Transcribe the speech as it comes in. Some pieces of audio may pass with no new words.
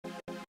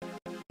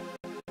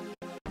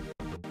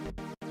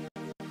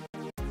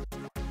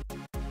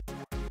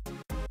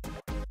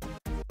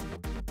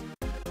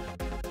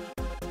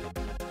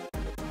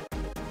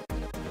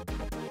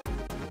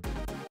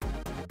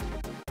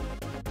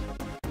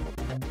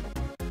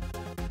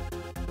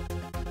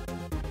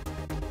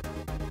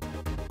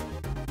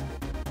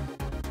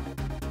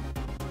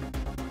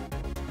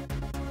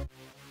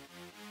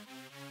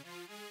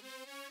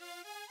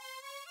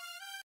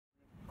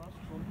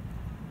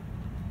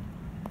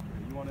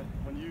want to,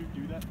 when you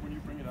do that, when you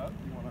bring it up,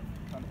 you want to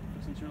kind of,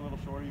 since you're a little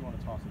shorter, you want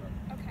to toss it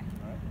up. Okay.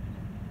 All right.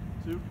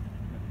 2, and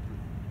then 3.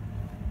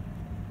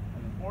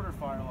 And then order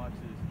firelocks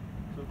is,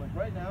 so like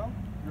right now,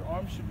 your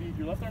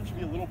left arm should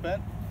be a little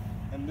bent,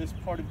 and this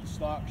part of the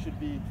stock should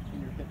be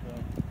in your hip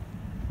bone.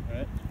 All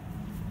right.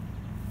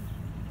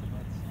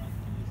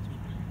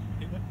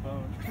 Hip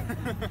bone.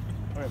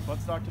 All right,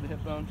 buttstock to the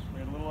hip bone.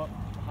 Bring it a little up,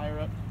 higher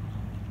up.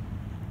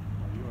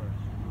 Oh, you are a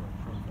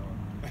short fella.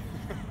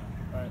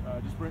 All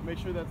right, just make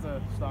sure that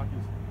the stock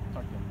is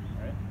tucked in.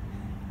 All right.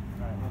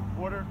 All right. And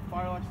order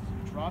firelocks is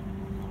you drop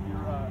your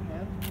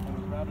hand and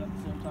then grab it at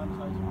the same time as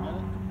high as you can get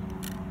it.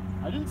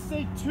 I didn't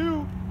say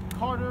 2,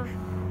 Carter. 1,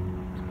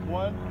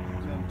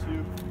 and then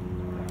 2.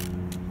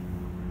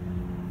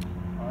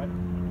 All right.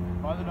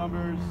 By the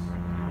numbers.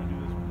 We're gonna do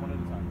this one at a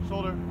time.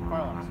 Shoulder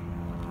firelocks.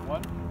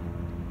 1,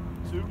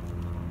 2, 3.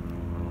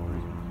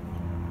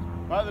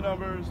 By the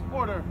numbers,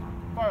 order,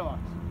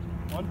 firelocks.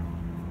 1,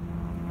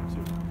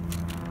 2.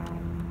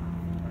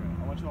 Alright,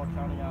 I want you all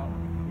counting out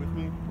with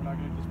me. We're not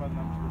going to do this by the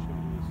numbers, we're just going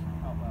to do this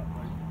out loud,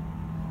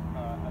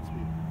 right? At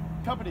speed.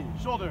 Company,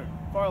 shoulder,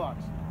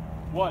 firelocks.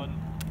 1,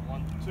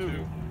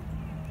 2,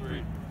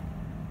 3.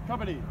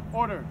 Company,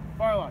 order,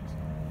 firelocks.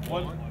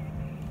 1,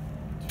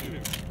 2.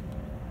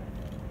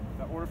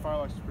 That order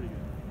firelocks is pretty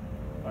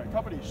good. Alright,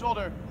 company,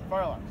 shoulder,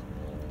 firelocks.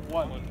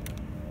 1,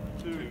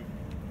 2,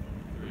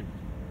 3.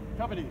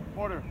 Company,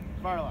 order,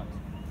 firelocks.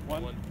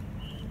 1, 2.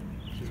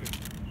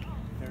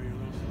 Carry your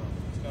little slow.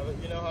 So now that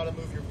you know how to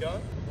move your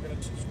gun, we're going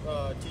to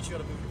teach you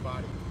how to move your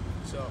body.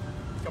 So,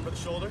 come to the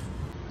shoulder.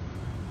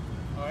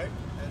 Alright,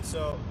 and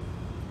so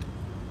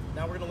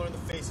now we're going to learn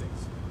the facings.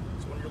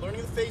 So when you're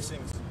learning the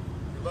facings,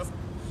 your left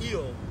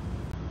heel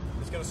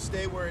is going to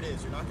stay where it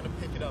is. You're not going to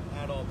pick it up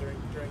at all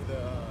during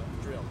the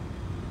drill.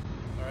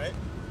 Alright,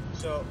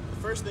 so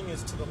the first thing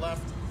is to the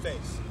left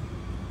face.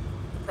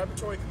 The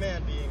preparatory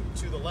command being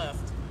to the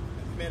left,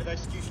 and the command of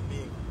execution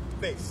being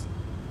face.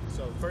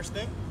 So the first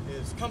thing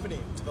is company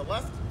to the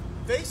left,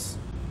 face.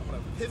 I'm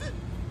going to pivot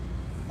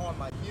on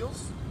my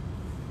heels,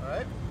 all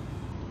right?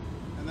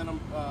 And then I'm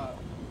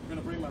going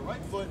to bring my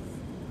right foot,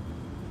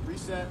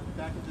 reset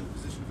back into the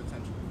position of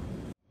attention.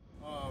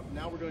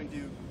 Now we're going to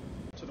do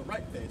to the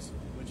right face,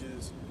 which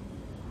is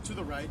to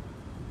the right,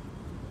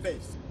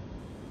 face.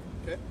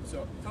 Okay,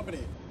 so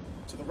company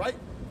to the right,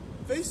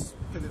 face,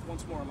 pivot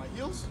once more on my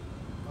heels.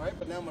 All right,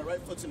 but now my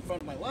right foot's in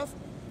front of my left,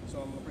 so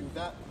I'm gonna bring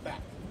that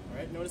back. All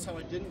right, notice how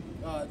I didn't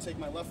take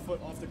my left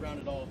foot off the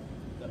ground at all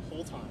that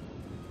whole time.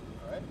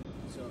 All right,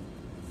 so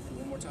do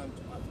one more time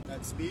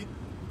at speed.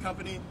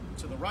 Company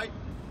to the right,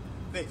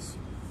 face.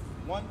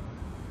 1,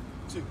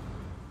 2.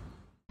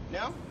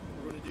 Now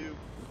we're gonna do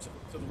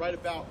to the right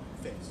about,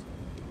 face.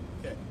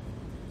 Okay,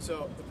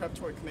 so the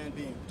preparatory command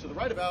being to the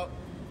right about,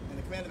 and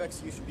the command of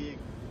execution being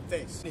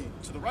face.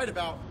 To the right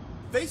about,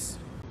 face.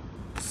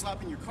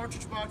 Slapping your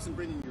cartridge box and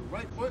bringing your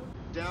right foot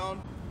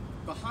down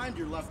behind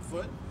your left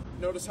foot.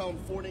 Notice how I'm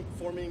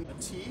forming a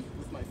T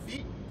with my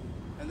feet,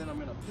 and then I'm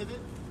going to pivot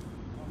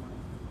on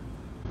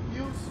my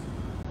heels,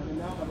 and then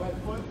now my right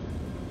foot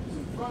is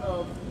in front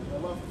of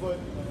my left foot,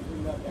 and I'm going to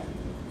bring that back.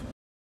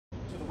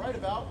 To the right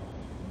about,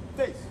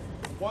 face.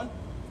 1,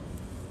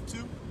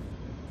 2,